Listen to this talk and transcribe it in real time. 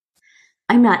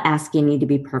I'm not asking you to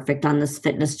be perfect on this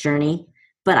fitness journey,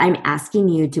 but I'm asking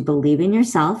you to believe in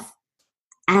yourself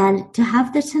and to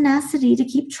have the tenacity to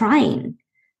keep trying.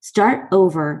 Start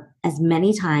over as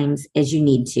many times as you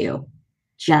need to.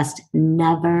 Just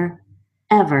never,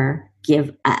 ever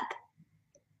give up.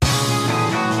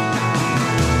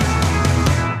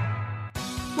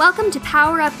 Welcome to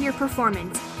Power Up Your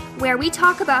Performance, where we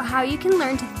talk about how you can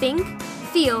learn to think,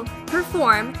 feel,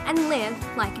 perform, and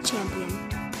live like a champion.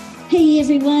 Hey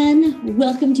everyone,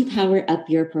 welcome to Power Up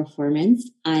Your Performance.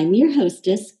 I'm your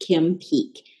hostess, Kim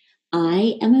Peek.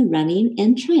 I am a running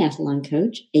and triathlon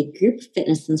coach, a group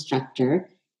fitness instructor,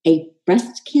 a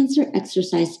breast cancer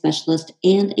exercise specialist,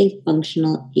 and a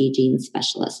functional aging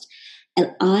specialist.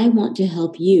 And I want to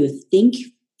help you think,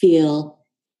 feel,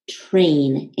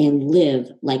 train, and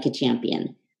live like a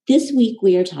champion. This week,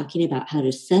 we are talking about how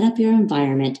to set up your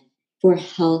environment for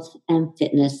health and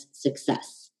fitness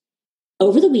success.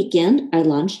 Over the weekend, I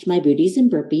launched my Booties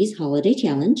and Burpees Holiday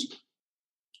Challenge.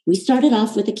 We started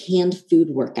off with a canned food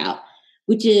workout,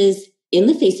 which is in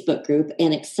the Facebook group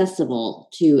and accessible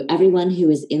to everyone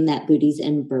who is in that Booties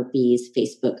and Burpees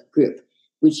Facebook group,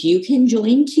 which you can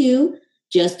join too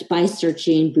just by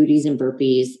searching Booties and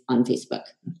Burpees on Facebook.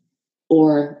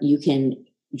 Or you can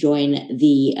join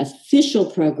the official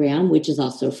program, which is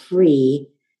also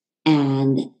free,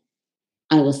 and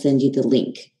I will send you the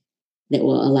link that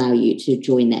will allow you to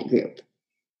join that group.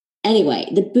 Anyway,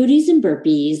 the Booties and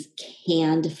Burpees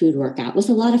canned food workout was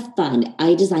a lot of fun.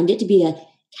 I designed it to be a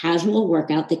casual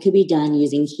workout that could be done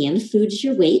using canned food as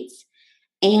your weights.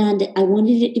 And I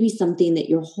wanted it to be something that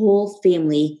your whole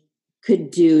family could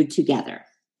do together.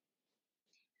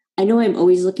 I know I'm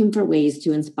always looking for ways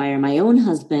to inspire my own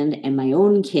husband and my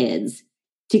own kids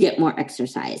to get more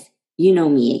exercise. You know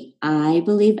me, I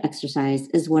believe exercise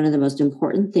is one of the most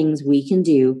important things we can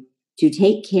do to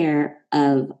take care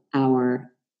of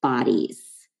our bodies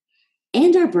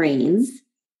and our brains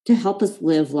to help us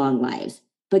live long lives.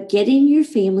 But getting your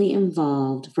family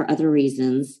involved for other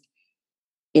reasons,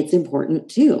 it's important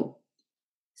too.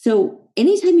 So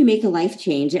anytime you make a life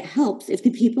change, it helps if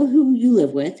the people who you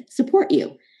live with support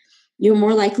you. You're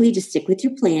more likely to stick with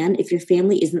your plan if your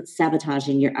family isn't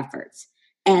sabotaging your efforts.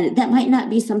 And that might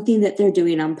not be something that they're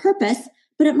doing on purpose,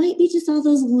 but it might be just all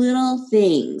those little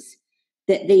things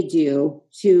that they do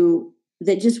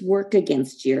that just work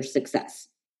against your success.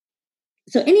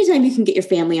 So anytime you can get your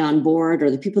family on board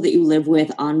or the people that you live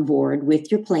with on board with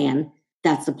your plan,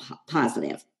 that's a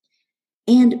positive.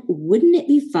 And wouldn't it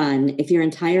be fun if your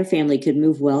entire family could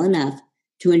move well enough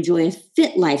to enjoy a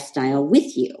fit lifestyle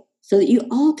with you so that you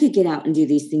all could get out and do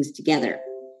these things together?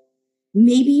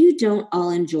 Maybe you don't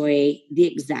all enjoy the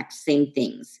exact same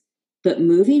things, but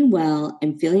moving well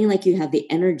and feeling like you have the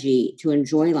energy to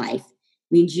enjoy life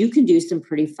means you can do some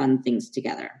pretty fun things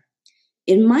together.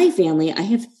 In my family, I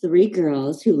have 3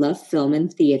 girls who love film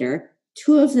and theater.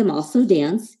 2 of them also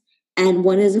dance, and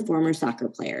 1 is a former soccer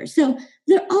player. So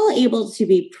they're all able to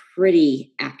be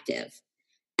pretty active.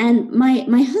 And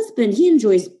my husband, he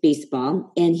enjoys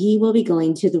baseball, and he will be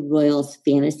going to the Royals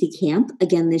Fantasy Camp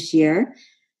again this year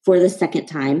for the second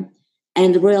time.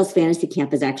 And the Royals Fantasy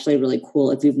Camp is actually really cool.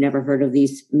 If you've never heard of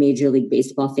these Major League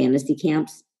Baseball fantasy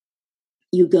camps,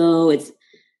 you go, it's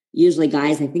usually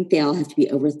guys, I think they all have to be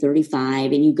over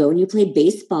 35, and you go and you play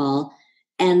baseball,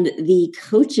 and the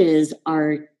coaches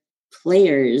are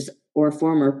players or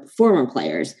former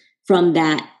players from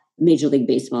that Major League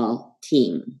Baseball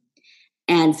team.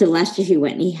 And so last year he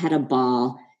went and he had a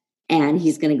ball, and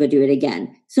he's going to go do it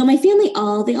again. So my family,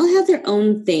 they all have their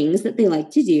own things that they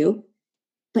like to do,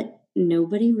 but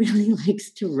nobody really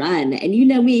likes to run. And you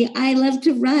know me, I love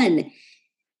to run.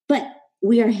 But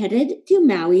we are headed to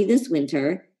Maui this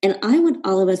winter, and I want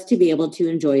all of us to be able to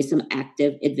enjoy some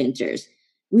active adventures.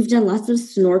 We've done lots of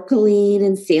snorkeling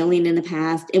and sailing in the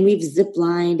past, and we've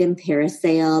zip-lined and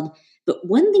parasailed. But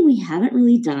one thing we haven't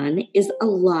really done is a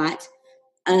lot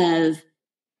of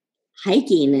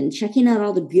hiking and checking out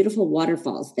all the beautiful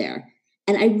waterfalls there.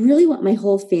 And I really want my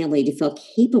whole family to feel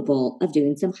capable of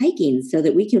doing some hiking so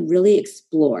that we can really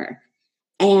explore.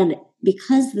 And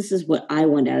because this is what I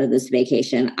want out of this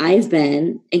vacation, I've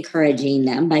been encouraging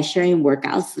them by sharing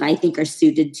workouts that I think are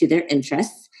suited to their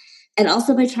interests, and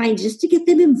also by trying just to get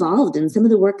them involved in some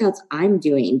of the workouts I'm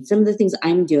doing, some of the things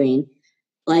I'm doing.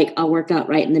 Like I'll work out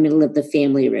right in the middle of the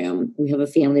family room. We have a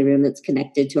family room that's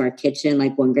connected to our kitchen,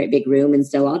 like one great big room. And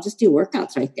so I'll just do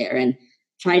workouts right there and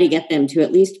try to get them to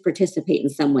at least participate in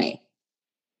some way.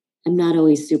 I'm not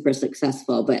always super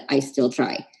successful, but I still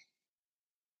try.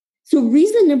 So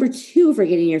reason number 2 for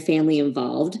getting your family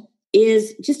involved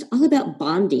is just all about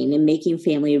bonding and making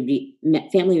family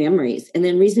memories. And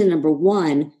then reason number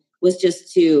 1 was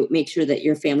just to make sure that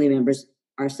your family members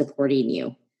are supporting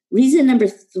you. Reason number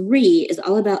 3 is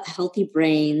all about healthy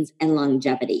brains and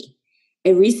longevity.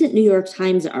 A recent New York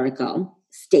Times article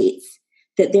states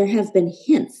that there have been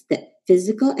hints that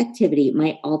physical activity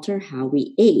might alter how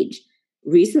we age.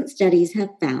 Recent studies have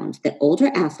found that older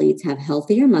athletes have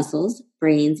healthier muscles,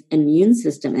 brains, immune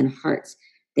system, and hearts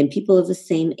than people of the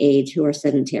same age who are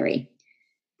sedentary.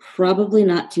 Probably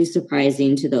not too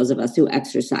surprising to those of us who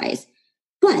exercise.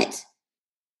 But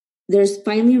there's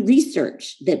finally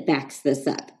research that backs this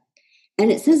up.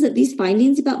 And it says that these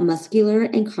findings about muscular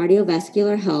and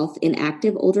cardiovascular health in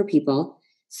active older people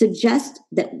suggest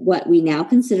that what we now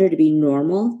consider to be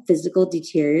normal physical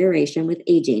deterioration with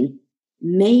aging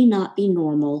may not be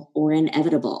normal or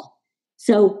inevitable.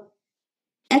 So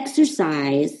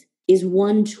exercise is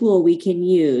one tool we can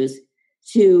use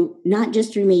to not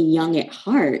just remain young at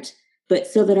heart, but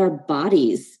so that our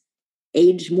bodies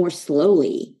age more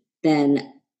slowly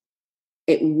than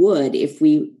it would if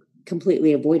we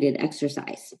completely avoided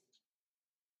exercise.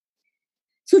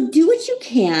 So do what you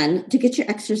can to get your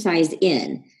exercise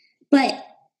in. But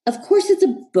of course, it's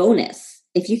a bonus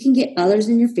if you can get others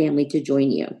in your family to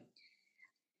join you.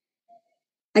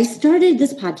 I started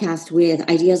this podcast with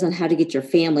ideas on how to get your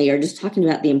family, or just talking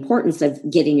about the importance of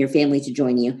getting your family to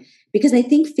join you, because I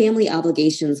think family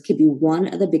obligations could be one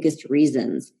of the biggest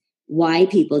reasons why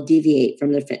people deviate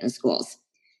from their fitness goals.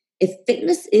 If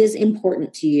fitness is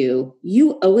important to you,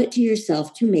 you owe it to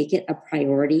yourself to make it a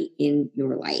priority in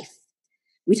your life.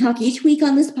 We talk each week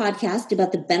on this podcast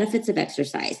about the benefits of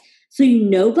exercise. So you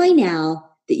know by now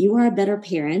that you are a better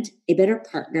parent, a better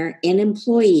partner, and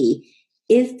employee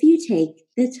if you take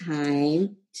the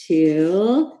time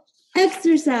to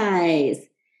exercise.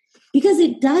 Because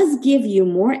it does give you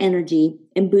more energy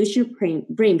and boost your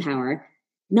brain power,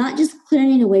 not just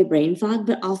clearing away brain fog,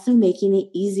 but also making it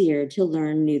easier to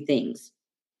learn new things.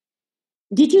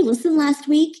 Did you listen last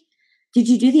week? Did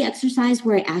you do the exercise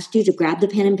where I asked you to grab the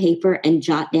pen and paper and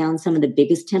jot down some of the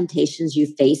biggest temptations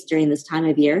you face during this time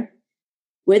of year?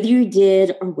 Whether you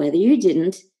did or whether you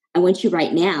didn't, I want you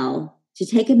right now to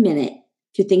take a minute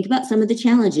to think about some of the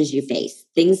challenges you face,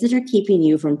 things that are keeping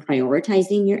you from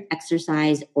prioritizing your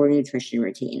exercise or nutrition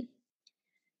routine.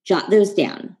 Jot those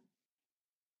down.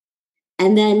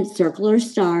 And then circle or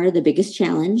star the biggest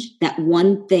challenge, that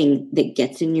one thing that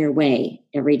gets in your way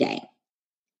every day.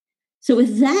 So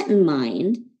with that in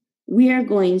mind, we are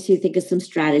going to think of some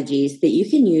strategies that you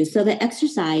can use so that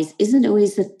exercise isn't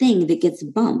always the thing that gets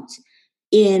bumped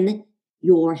in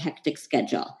your hectic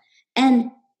schedule. And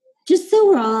just so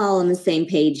we're all on the same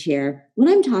page here, when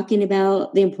I'm talking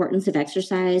about the importance of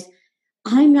exercise,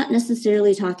 I'm not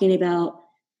necessarily talking about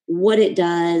what it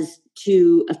does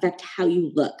to affect how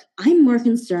you look. I'm more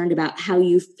concerned about how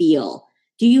you feel.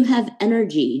 Do you have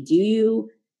energy? Do you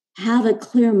have a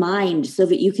clear mind so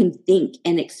that you can think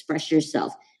and express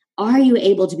yourself? Are you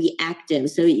able to be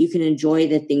active so that you can enjoy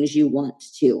the things you want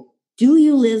to? Do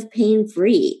you live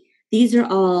pain-free? These are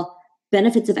all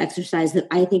benefits of exercise that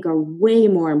I think are way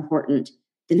more important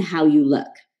than how you look.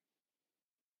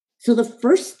 So the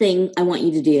first thing I want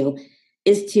you to do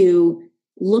is to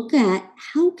look at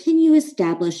how can you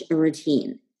establish a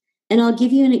routine. And I'll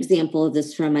give you an example of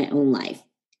this from my own life.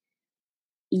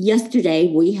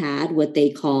 Yesterday, we had what they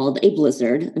called a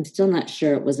blizzard. I'm still not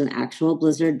sure it was an actual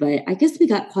blizzard, but I guess we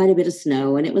got quite a bit of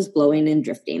snow and it was blowing and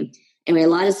drifting. Anyway, a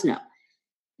lot of snow.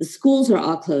 The schools are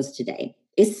all closed today.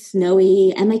 It's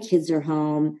snowy and my kids are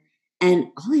home. And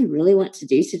all I really want to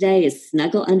do today is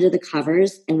snuggle under the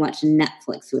covers and watch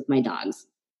Netflix with my dogs.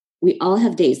 We all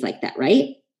have days like that,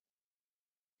 right?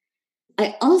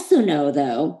 I also know,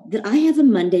 though, that I have a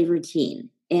Monday routine.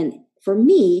 And for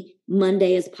me,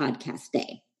 Monday is podcast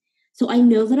day. So I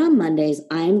know that on Mondays,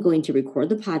 I'm going to record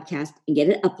the podcast and get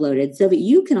it uploaded so that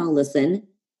you can all listen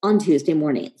on Tuesday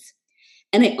mornings.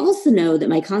 And I also know that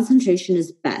my concentration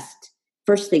is best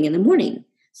first thing in the morning.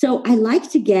 So I like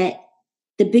to get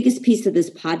the biggest piece of this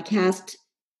podcast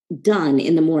done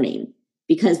in the morning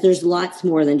because there's lots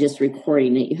more than just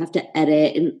recording it. You have to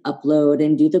edit and upload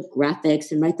and do the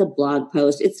graphics and write the blog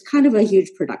post. It's kind of a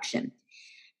huge production.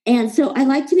 And so I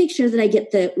like to make sure that I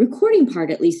get the recording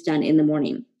part at least done in the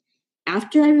morning.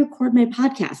 After I record my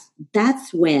podcast,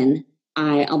 that's when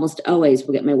I almost always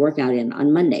will get my workout in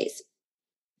on Mondays.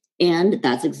 And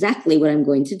that's exactly what I'm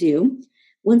going to do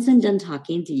once I'm done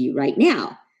talking to you right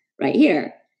now, right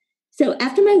here. So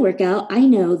after my workout, I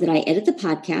know that I edit the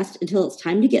podcast until it's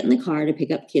time to get in the car to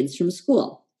pick up kids from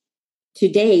school.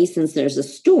 Today, since there's a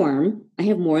storm, I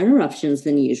have more interruptions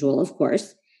than usual, of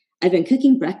course. I've been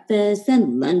cooking breakfast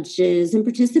and lunches and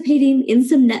participating in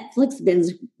some Netflix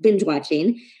binge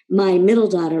watching. My middle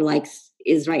daughter likes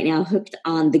is right now hooked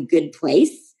on The Good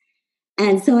Place.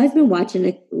 And so I've been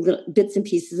watching little bits and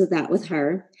pieces of that with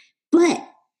her. But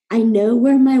I know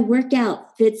where my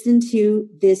workout fits into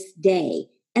this day,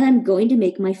 and I'm going to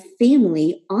make my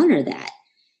family honor that.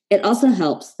 It also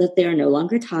helps that they are no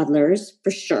longer toddlers,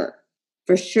 for sure.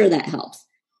 For sure that helps.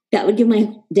 That would give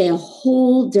my day a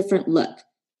whole different look.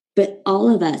 But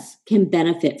all of us can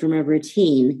benefit from a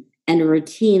routine, and a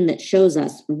routine that shows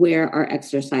us where our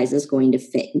exercise is going to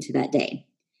fit into that day.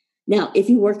 Now, if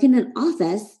you work in an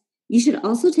office, you should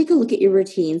also take a look at your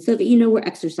routine so that you know where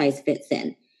exercise fits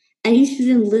in. And you should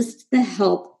enlist the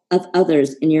help of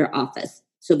others in your office.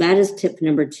 So that is tip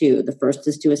number 2. The first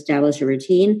is to establish a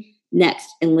routine. Next,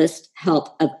 enlist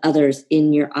help of others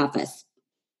in your office.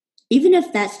 Even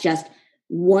if that's just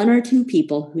 1 or 2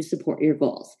 people who support your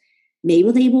goals.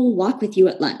 Maybe they will walk with you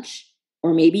at lunch.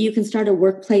 Or maybe you can start a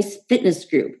workplace fitness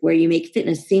group where you make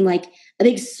fitness seem like a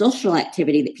big social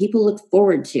activity that people look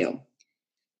forward to.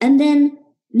 And then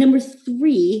number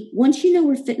 3, once you know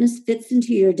where fitness fits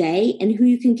into your day and who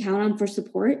you can count on for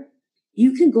support,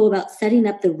 you can go about setting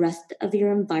up the rest of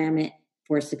your environment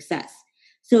for success.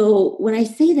 So when I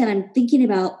say that, I'm thinking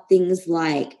about things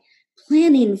like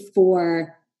planning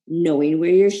for knowing where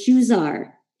your shoes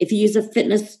are. If you use a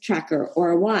fitness tracker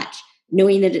or a watch,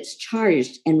 knowing that it's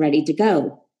charged and ready to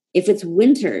go. If it's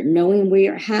winter, knowing where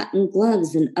your hat and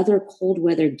gloves and other cold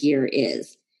weather gear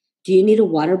is. Do you need a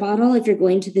water bottle if you're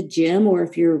going to the gym, or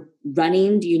if you're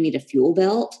running, do you need a fuel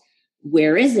belt?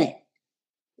 Where is it?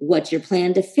 What's your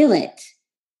plan to fill it?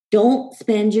 Don't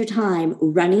spend your time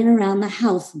running around the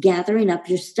house gathering up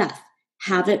your stuff.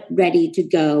 Have it ready to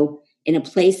go in a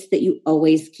place that you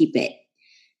always keep it.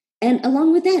 And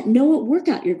along with that, know what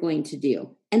workout you're going to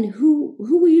do and who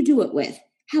will you do it with.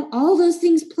 Have all those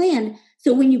things planned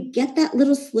so when you get that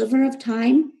little sliver of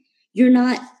time, you're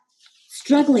not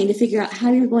struggling to figure out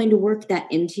how you're going to work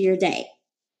that into your day.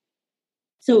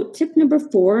 So tip number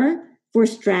 4 for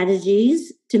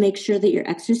strategies to make sure that your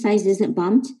exercise isn't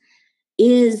bumped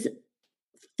is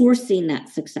forcing that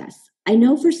success. I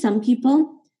know for some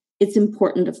people, it's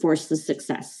important to force the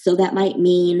success. So that might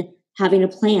mean having a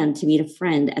plan to meet a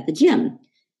friend at the gym.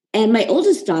 And my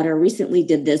oldest daughter recently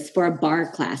did this for a bar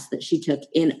class that she took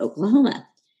in Oklahoma.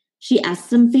 She asked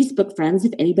some Facebook friends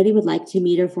if anybody would like to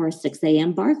meet her for a 6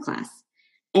 a.m. bar class.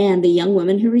 And the young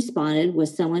woman who responded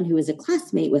was someone who was a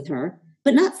classmate with her,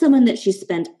 but not someone that she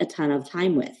spent a ton of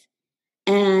time with.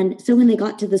 And so when they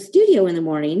got to the studio in the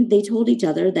morning, they told each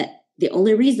other that the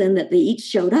only reason that they each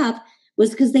showed up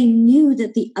was because they knew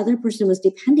that the other person was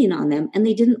depending on them and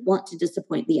they didn't want to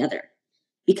disappoint the other.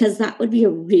 Because that would be a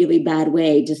really bad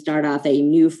way to start off a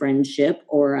new friendship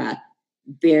or a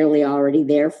barely already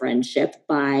there friendship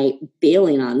by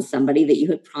bailing on somebody that you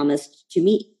had promised to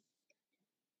meet.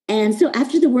 And so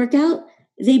after the workout,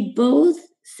 they both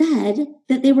said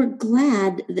that they were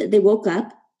glad that they woke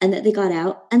up and that they got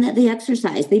out and that they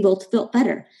exercised. They both felt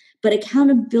better. But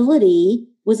accountability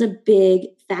was a big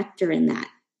factor in that.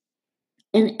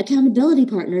 And accountability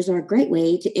partners are a great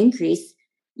way to increase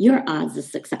your odds of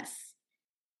success.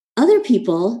 Other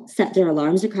people set their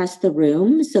alarms across the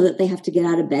room so that they have to get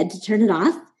out of bed to turn it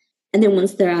off. And then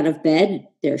once they're out of bed,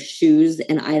 their shoes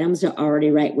and items are already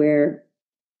right where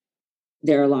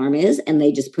their alarm is. And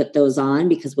they just put those on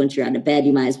because once you're out of bed,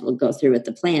 you might as well go through with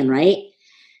the plan, right?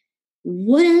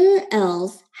 Where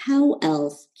else, how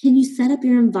else can you set up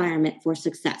your environment for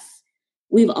success?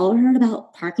 We've all heard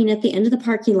about parking at the end of the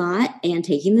parking lot and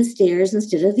taking the stairs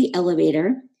instead of the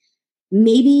elevator.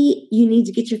 Maybe you need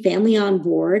to get your family on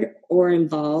board or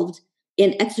involved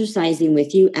in exercising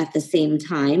with you at the same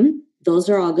time. Those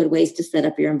are all good ways to set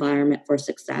up your environment for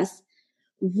success.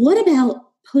 What about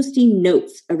posting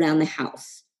notes around the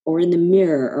house or in the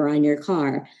mirror or on your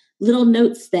car? Little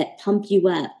notes that pump you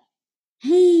up.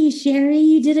 Hey, Sherry,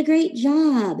 you did a great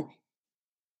job.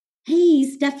 Hey,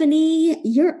 Stephanie,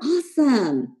 you're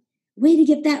awesome. Way to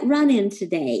get that run in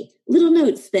today. Little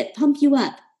notes that pump you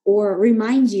up or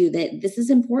remind you that this is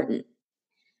important.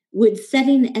 Would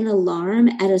setting an alarm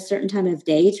at a certain time of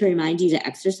day to remind you to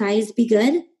exercise be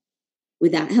good?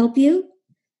 Would that help you?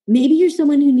 Maybe you're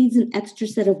someone who needs an extra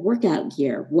set of workout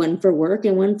gear, one for work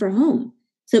and one for home,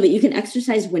 so that you can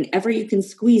exercise whenever you can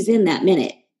squeeze in that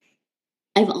minute.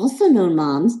 I've also known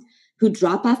moms who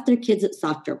drop off their kids at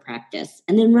soccer practice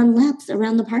and then run laps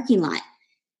around the parking lot.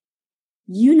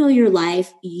 You know your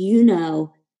life. You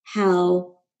know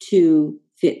how to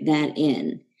fit that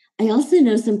in. I also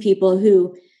know some people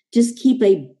who just keep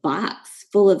a box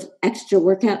full of extra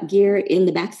workout gear in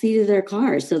the backseat of their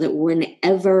car so that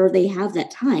whenever they have that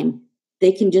time,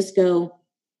 they can just go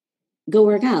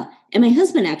work out. And my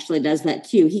husband actually does that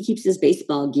too. He keeps his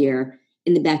baseball gear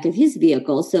in the back of his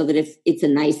vehicle so that if it's a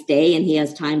nice day and he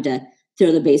has time to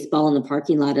throw the baseball in the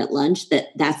parking lot at lunch,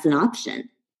 that's an option.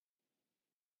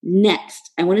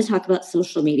 Next, I want to talk about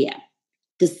social media.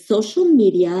 Does social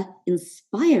media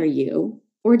inspire you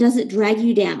or does it drag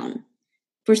you down?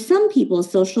 For some people,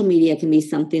 social media can be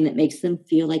something that makes them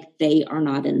feel like they are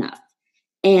not enough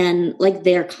and like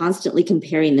they're constantly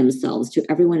comparing themselves to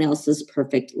everyone else's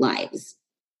perfect lives.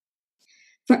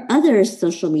 For others,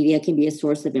 social media can be a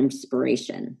source of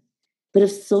inspiration. But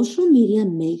if social media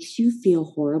makes you feel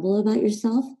horrible about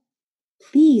yourself,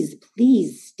 please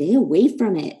stay away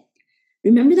from it.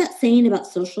 Remember that saying about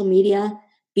social media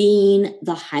being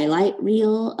the highlight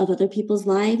reel of other people's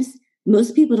lives?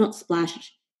 Most people don't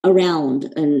splash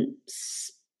around and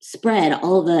spread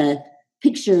all the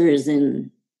pictures and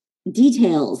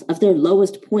details of their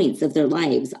lowest points of their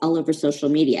lives all over social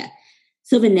media.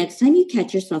 So the next time you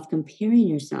catch yourself comparing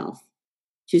yourself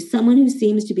to someone who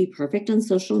seems to be perfect on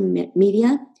social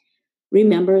media,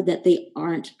 remember that they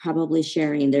aren't probably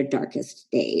sharing their darkest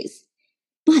days.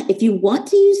 But if you want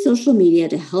to use social media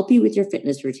to help you with your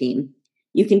fitness routine,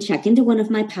 you can check into one of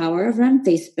my Power of Run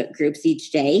Facebook groups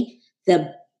each day.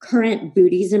 The current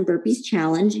Booties and Burpees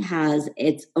Challenge has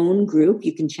its own group.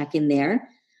 You can check in there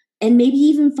and maybe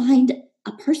even find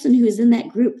a person who is in that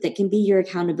group that can be your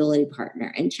accountability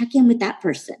partner and check in with that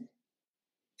person.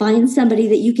 Find somebody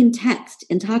that you can text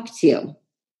and talk to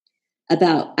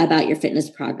about your fitness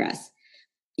progress.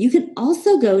 You can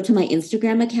also go to my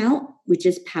Instagram account, which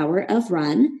is Power of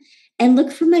Run, and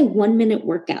look for my 1-minute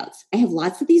workouts. I have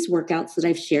lots of these workouts that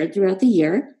I've shared throughout the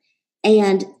year,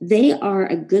 and they are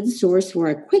a good source for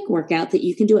a quick workout that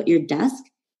you can do at your desk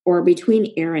or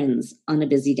between errands on a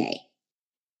busy day.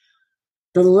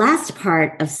 The last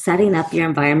part of setting up your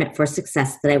environment for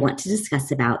success that I want to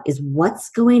discuss about is what's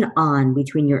going on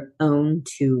between your own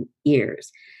two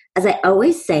ears. As I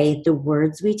always say, the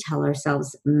words we tell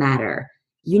ourselves matter.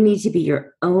 You need to be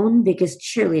your own biggest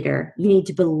cheerleader. You need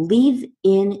to believe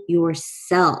in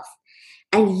yourself.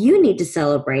 And you need to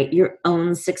celebrate your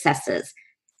own successes.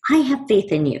 I have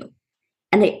faith in you.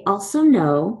 And I also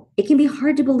know it can be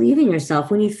hard to believe in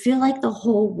yourself when you feel like the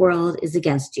whole world is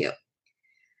against you.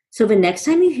 So the next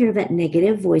time you hear that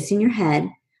negative voice in your head,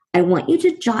 I want you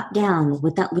to jot down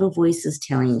what that little voice is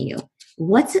telling you.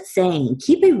 What's it saying?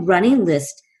 Keep a running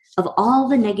list of all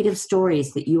the negative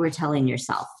stories that you are telling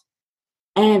yourself.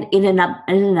 And in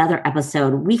another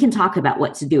episode, we can talk about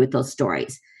what to do with those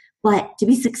stories. But to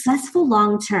be successful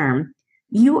long-term,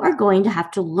 you are going to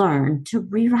have to learn to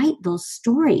rewrite those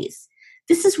stories.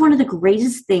 This is one of the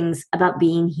greatest things about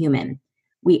being human.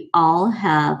 We all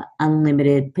have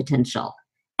unlimited potential,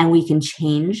 and we can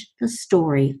change the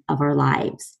story of our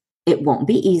lives. It won't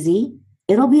be easy.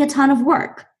 It'll be a ton of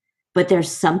work. But if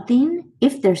there's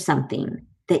something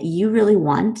that you really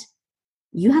want,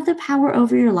 you have the power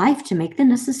over your life to make the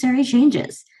necessary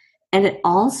changes. And it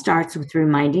all starts with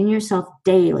reminding yourself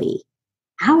daily,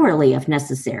 hourly if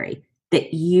necessary,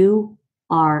 that you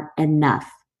are enough,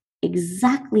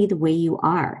 exactly the way you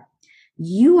are.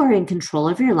 You are in control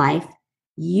of your life.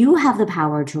 You have the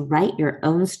power to write your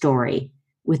own story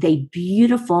with a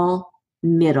beautiful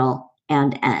middle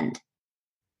and end.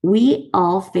 We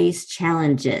all face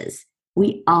challenges.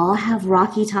 We all have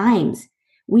rocky times.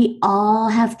 We all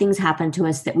have things happen to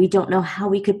us that we don't know how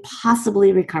we could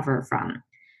possibly recover from.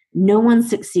 No one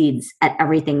succeeds at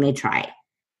everything they try.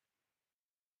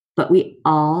 But we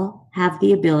all have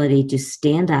the ability to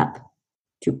stand up,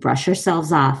 to brush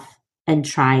ourselves off, and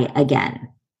try again.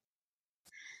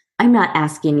 I'm not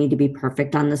asking you to be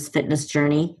perfect on this fitness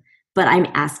journey, but I'm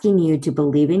asking you to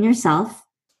believe in yourself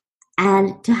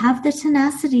and to have the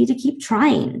tenacity to keep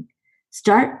trying.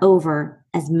 Start over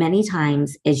as many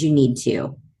times as you need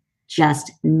to.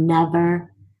 Just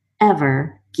never,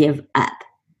 ever give up.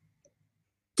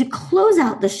 To close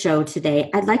out the show today,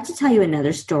 I'd like to tell you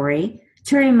another story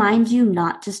to remind you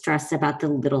not to stress about the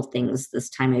little things this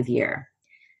time of year.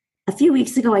 A few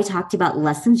weeks ago, I talked about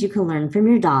lessons you can learn from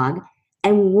your dog,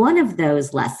 and one of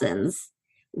those lessons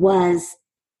was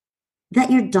that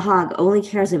your dog only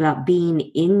cares about being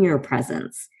in your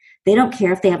presence. They don't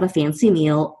care if they have a fancy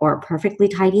meal or a perfectly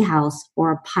tidy house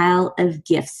or a pile of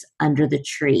gifts under the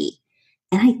tree.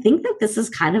 And I think that this is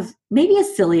kind of maybe a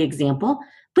silly example,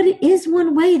 but it is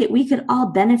one way that we could all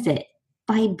benefit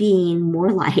by being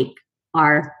more like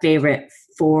our favorite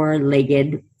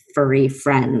four-legged furry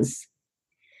friends.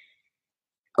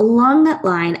 Along that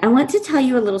line, I want to tell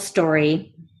you a little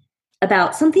story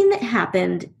about something that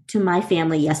happened to my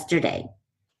family yesterday.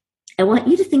 I want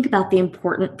you to think about the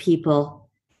important people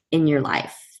in your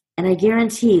life. And I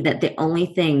guarantee that the only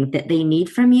thing that they need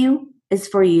from you is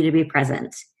for you to be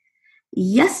present.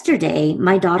 Yesterday,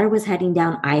 my daughter was heading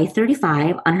down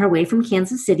I-35 on her way from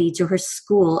Kansas City to her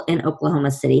school in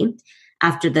Oklahoma City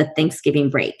after the Thanksgiving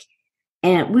break.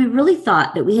 And we really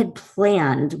thought that we had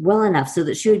planned well enough so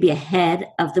that she would be ahead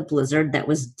of the blizzard that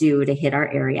was due to hit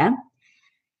our area.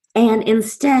 And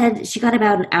instead, she got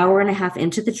about an hour and a half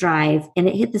into the drive, and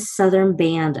it hit the southern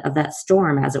band of that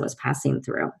storm as it was passing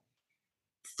through.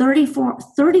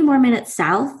 30 more minutes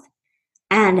south,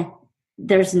 and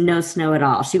there's no snow at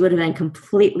all. She would have been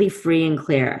completely free and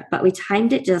clear, but we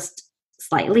timed it just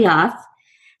slightly off,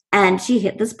 and she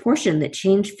hit this portion that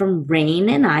changed from rain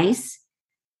and ice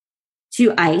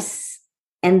to ice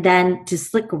and then to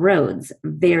slick roads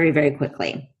very, very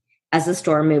quickly as the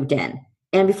storm moved in.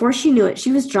 And before she knew it,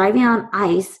 she was driving on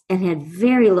ice and had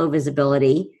very low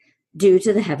visibility due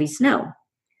to the heavy snow.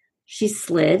 She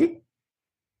slid,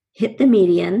 hit the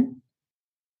median,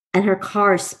 and her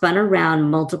car spun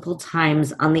around multiple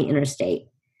times on the interstate.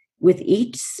 With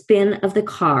each spin of the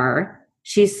car,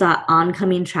 she saw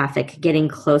oncoming traffic getting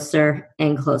closer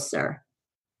and closer.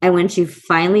 And when she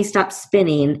finally stopped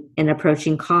spinning, an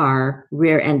approaching car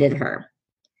rear-ended her.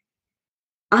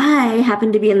 I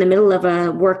happened to be in the middle of a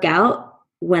workout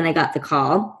when I got the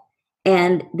call.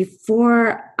 And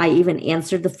before I even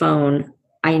answered the phone,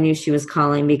 I knew she was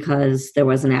calling because there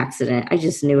was an accident. I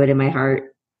just knew it in my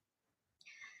heart.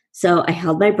 So I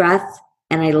held my breath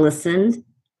and I listened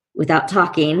without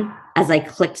talking as I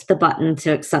clicked the button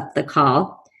to accept the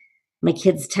call. My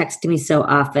kids text me so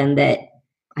often that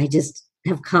I just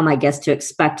have come, I guess, to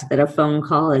expect that a phone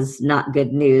call is not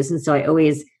good news. And so I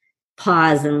always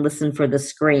pause and listen for the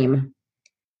scream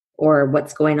or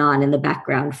what's going on in the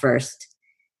background first.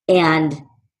 And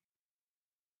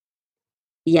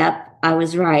yep, I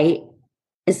was right.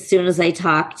 As soon as I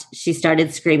talked, she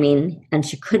started screaming and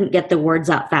she couldn't get the words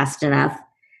out fast enough.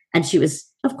 And she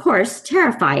was, of course,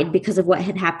 terrified because of what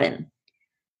had happened.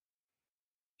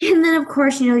 And then, of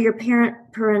course, your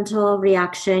parental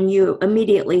reaction, you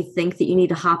immediately think that you need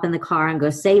to hop in the car and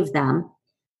go save them.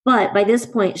 But by this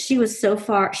point, she was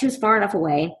far enough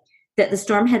away that the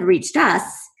storm had reached us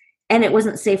and it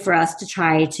wasn't safe for us to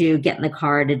try to get in the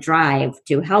car to drive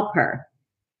to help her.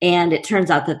 And it turns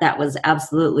out that was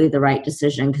absolutely the right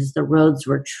decision because the roads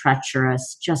were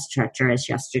treacherous, just treacherous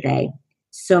yesterday.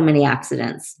 So many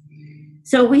accidents.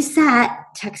 So we sat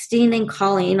texting and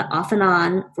calling off and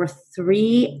on for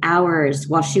 3 hours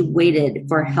while she waited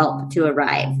for help to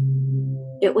arrive.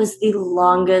 It was the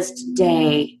longest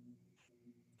day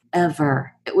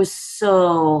ever. It was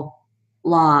so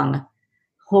long,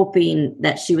 hoping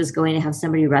that she was going to have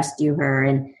somebody rescue her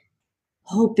and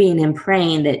hoping and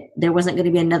praying that there wasn't going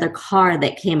to be another car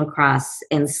that came across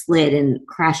and slid and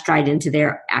crashed right into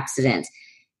their accident.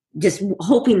 Just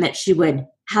hoping that she would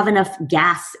have enough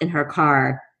gas in her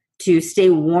car to stay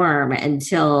warm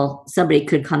until somebody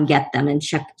could come get them and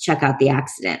check out the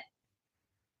accident.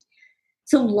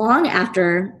 So long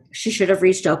after she should have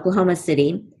reached Oklahoma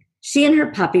City, she and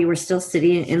her puppy were still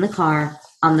sitting in the car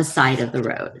on the side of the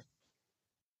road.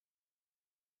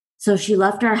 So she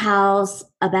left our house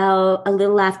about a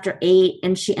little after 8,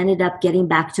 and she ended up getting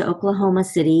back to Oklahoma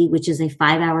City, which is a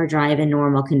 5-hour drive in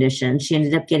normal conditions. She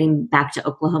ended up getting back to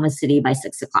Oklahoma City by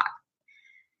 6 o'clock.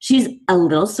 She's a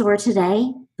little sore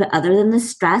today, but other than the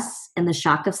stress and the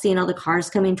shock of seeing all the cars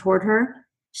coming toward her,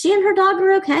 she and her dog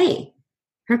are okay.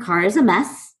 Her car is a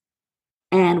mess,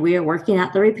 and we are working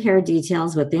out the repair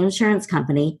details with the insurance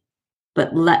company.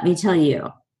 But let me tell you,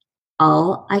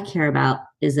 all I care about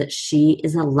is that she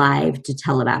is alive to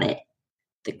tell about it.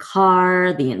 The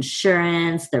car, the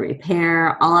insurance, the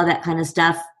repair, all of that kind of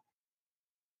stuff,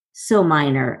 so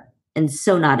minor and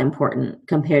so not important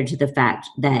compared to the fact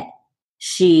that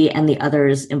she and the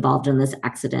others involved in this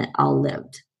accident all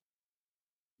lived.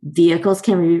 Vehicles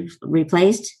can be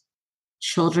replaced.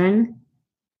 Children,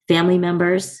 family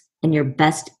members, and your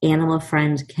best animal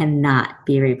friend cannot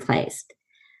be replaced.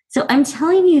 So I'm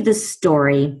telling you this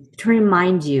story to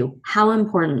remind you how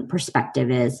important perspective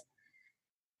is,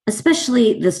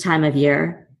 especially this time of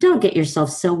year. Don't get yourself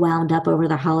so wound up over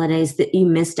the holidays that you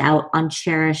missed out on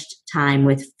cherished time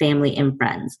with family and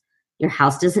friends. Your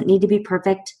house doesn't need to be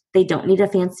perfect. They don't need a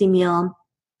fancy meal.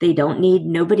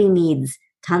 Nobody needs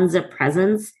tons of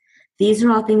presents. These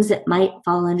are all things that might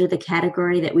fall under the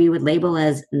category that we would label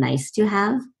as nice to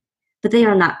have, but they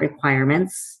are not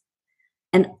requirements.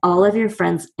 And all of your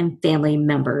friends and family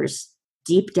members,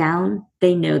 deep down,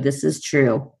 they know this is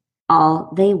true.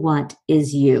 All they want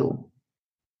is you.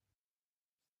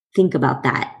 Think about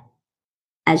that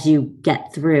as you go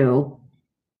through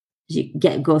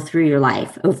your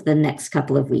life over the next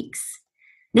couple of weeks.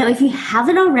 Now, if you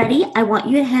haven't already, I want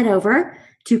you to head over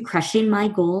to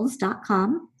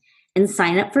crushingmygoals.com and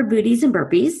sign up for booties and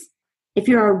burpees. If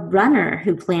you're a runner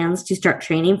who plans to start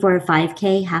training for a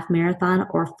 5K, half marathon,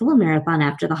 or full marathon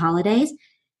after the holidays,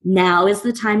 now is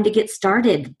the time to get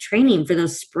started training for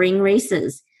those spring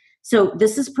races. So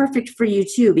this is perfect for you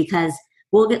too, because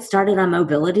we'll get started on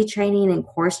mobility training and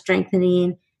core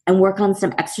strengthening and work on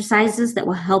some exercises that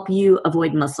will help you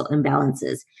avoid muscle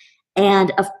imbalances.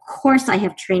 And of course, I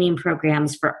have training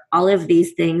programs for all of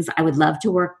these things. I would love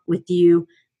to work with you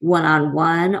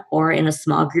one-on-one or in a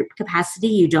small group capacity.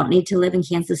 You don't need to live in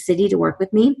Kansas City to work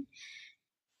with me.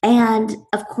 And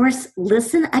of course,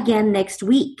 listen again next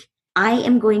week. I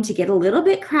am going to get a little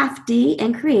bit crafty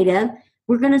and creative.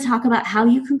 We're going to talk about how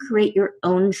you can create your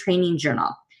own training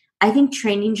journal. I think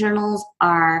training journals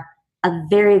are a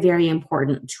very, very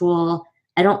important tool.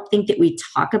 I don't think that we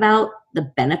talk about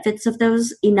the benefits of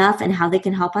those enough and how they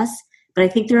can help us, but I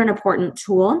think they're an important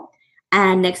tool.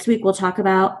 And next week, we'll talk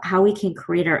about how we can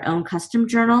create our own custom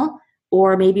journal,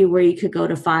 or maybe where you could go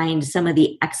to find some of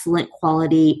the excellent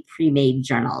quality pre-made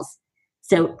journals.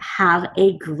 So have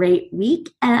a great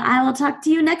week, and I will talk to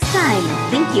you next time.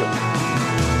 Thank you.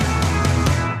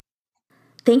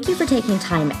 Thank you for taking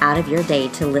time out of your day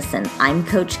to listen. I'm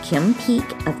Coach Kim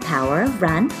Peek of Power of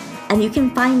Run, and you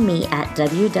can find me at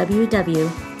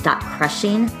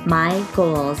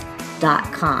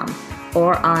www.crushingmygoals.com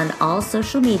or on all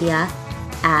social media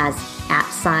as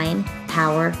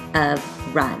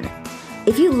 @PowerOfRun.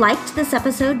 If you liked this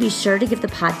episode, be sure to give the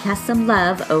podcast some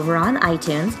love over on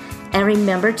iTunes, and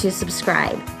remember to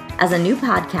subscribe. As a new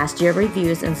podcast, your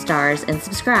reviews and stars and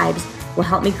subscribes will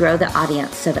help me grow the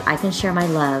audience so that I can share my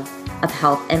love of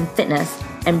health and fitness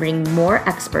and bring more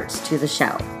experts to the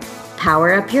show.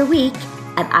 Power up your week,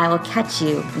 and I will catch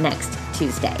you next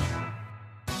Tuesday.